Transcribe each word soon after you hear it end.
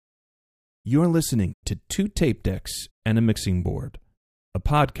You're listening to Two Tape Decks and a Mixing Board, a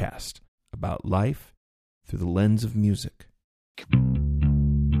podcast about life through the lens of music.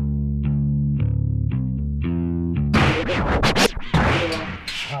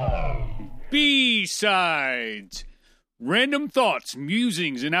 B-Sides. Random thoughts,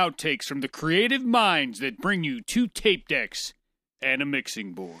 musings, and outtakes from the creative minds that bring you two tape decks and a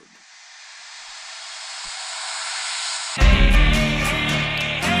mixing board.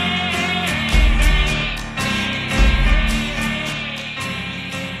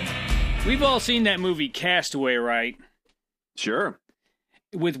 We've all seen that movie Castaway, right? Sure.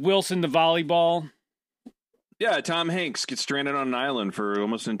 With Wilson the volleyball. Yeah, Tom Hanks gets stranded on an island for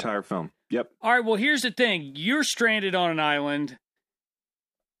almost an entire film. Yep. All right, well, here's the thing. You're stranded on an island.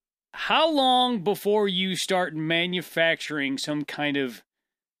 How long before you start manufacturing some kind of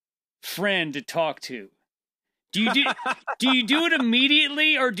friend to talk to? Do you do it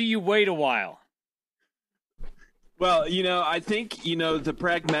immediately, or do you wait a while? Well, I think, the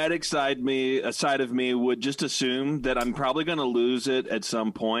pragmatic side of me would just assume that I'm probably going to lose it at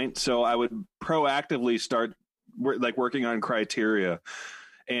some point. So I would proactively start working on criteria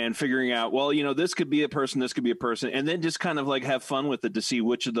and figuring out, well, this could be a person, this could be a person, and then just kind of have fun with it to see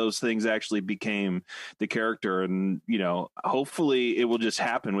which of those things actually became the character. And, hopefully it will just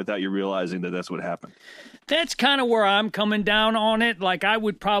happen without you realizing that that's what happened. That's kind of where I'm coming down on it. I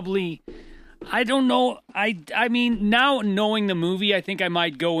would probably... I don't know. I mean, now knowing the movie, I think I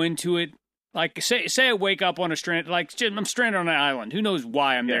might go into it. Say I wake up on a strand, I'm stranded on an island. Who knows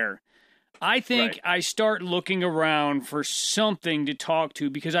why I'm there? I think I start looking around for something to talk to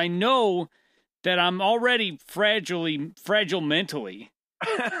because I know that I'm already fragile mentally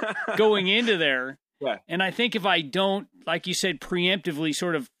going into there. Yeah. And I think if I don't, like you said, preemptively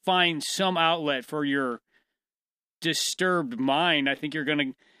sort of find some outlet for your disturbed mind, I think you're going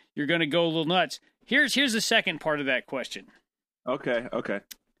to go a little nuts. Here's the second part of that question. Okay.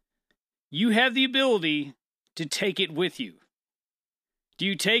 You have the ability to take it with you. Do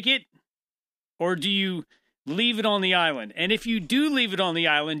you take it, or do you leave it on the island? And if you do leave it on the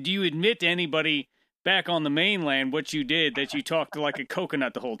island, do you admit to anybody back on the mainland what you did, that you talked like a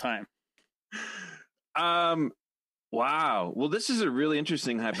coconut the whole time? Wow. Well, this is a really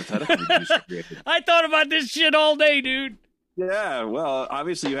interesting hypothetical you just created. I thought about this shit all day, dude. Yeah, well,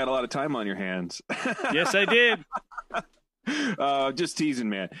 obviously you had a lot of time on your hands. Yes, I did. Just teasing,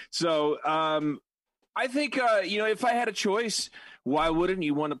 man. So I think, if I had a choice, why wouldn't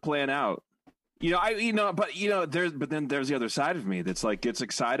you want to plan out? But then there's the other side of me that's gets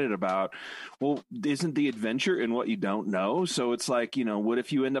excited about, well, isn't the adventure in what you don't know? So it's what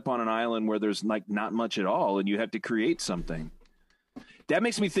if you end up on an island where there's not much at all and you have to create something? That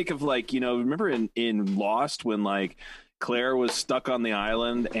makes me think of remember in Lost when Claire was stuck on the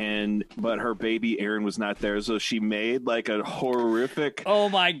island, but her baby Aaron was not there, so she made a horrific. Oh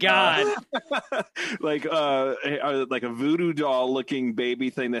my god! A voodoo doll looking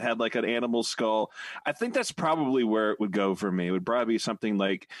baby thing that had an animal skull. I think that's probably where it would go for me. It would probably be something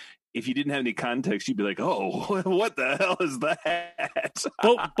if you didn't have any context, you'd be like, "Oh, what the hell is that?"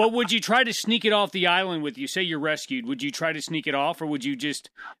 but would you try to sneak it off the island with you? Say you're rescued. Would you try to sneak it off, or would you just?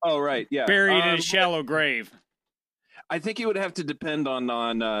 Oh right, yeah. Bury it in a shallow grave. I think it would have to depend on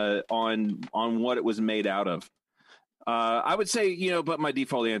what it was made out of. I would say, but my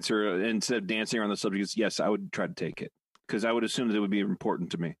default answer, instead of dancing around the subject, is yes, I would try to take it because I would assume that it would be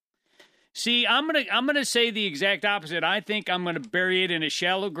important to me. See, I'm gonna say the exact opposite. I think I'm gonna bury it in a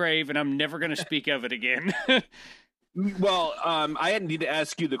shallow grave, and I'm never gonna speak of it again. Well, I need to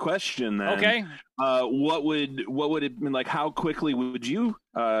ask you the question then. Okay. What would it mean? How quickly would you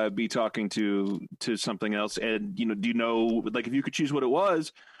be talking to something else? And do you know, if you could choose what it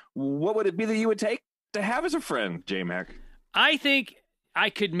was, what would it be that you would take to have as a friend, J-Mac? I think I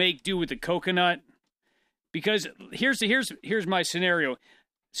could make do with the coconut because here's my scenario.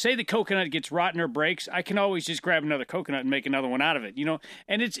 Say the coconut gets rotten or breaks, I can always just grab another coconut and make another one out of it.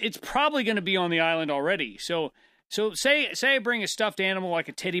 And it's probably going to be on the island already. So say I bring a stuffed animal like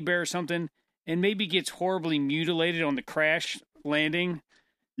a teddy bear or something, and maybe gets horribly mutilated on the crash landing.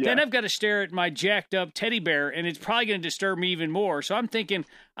 Yeah. Then I've got to stare at my jacked up teddy bear, and it's probably going to disturb me even more. So I'm thinking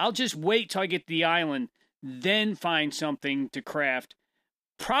I'll just wait till I get to the island, then find something to craft.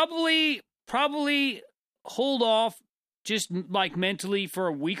 Probably hold off just mentally for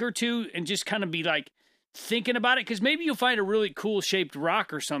a week or two and just kind of be thinking about it, because maybe you'll find a really cool shaped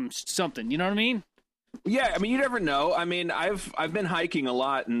rock or something. You know what I mean? Yeah, I mean, you never know. I mean, I've been hiking a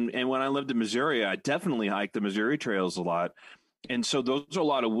lot, and when I lived in Missouri, I definitely hiked the Missouri trails a lot. And so those are a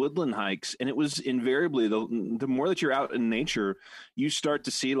lot of woodland hikes. And it was invariably the more that you're out in nature, you start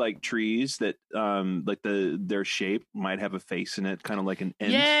to see like trees that like their shape might have a face in it, kind of like an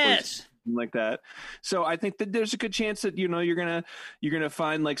Ent Yes. like that. So I think that there's a good chance that, you're gonna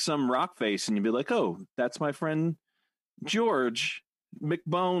find like some rock face and you'll be like, oh, that's my friend George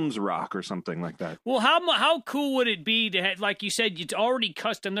McBones rock or something like that. Well, how cool would it be to have, like you said, it's already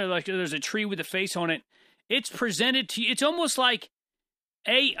custom there, like there's a tree with a face on it. It's presented to you. It's almost like,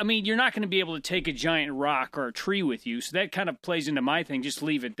 I mean, you're not going to be able to take a giant rock or a tree with you, so that kind of plays into my thing. Just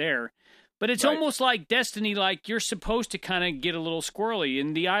leave it there. But it's Right. almost like Destiny, like you're supposed to kind of get a little squirrely,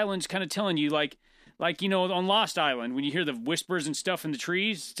 and the island's kind of telling you, like on Lost Island, when you hear the whispers and stuff in the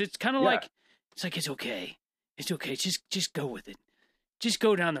trees, it's kind of like, it's okay. It's okay. Just go with it. Just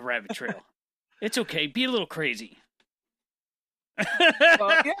go down the rabbit trail. It's okay. Be a little crazy.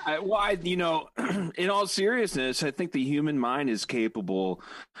 Well, yeah. Well, in all seriousness, I think the human mind is capable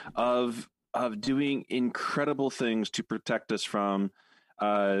of doing incredible things to protect us from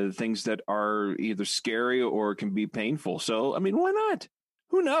things that are either scary or can be painful. So, I mean, why not?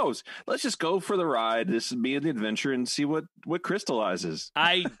 Who knows? Let's just go for the ride. This would be an adventure and see what crystallizes.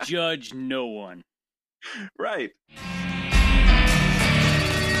 I judge no one. Right.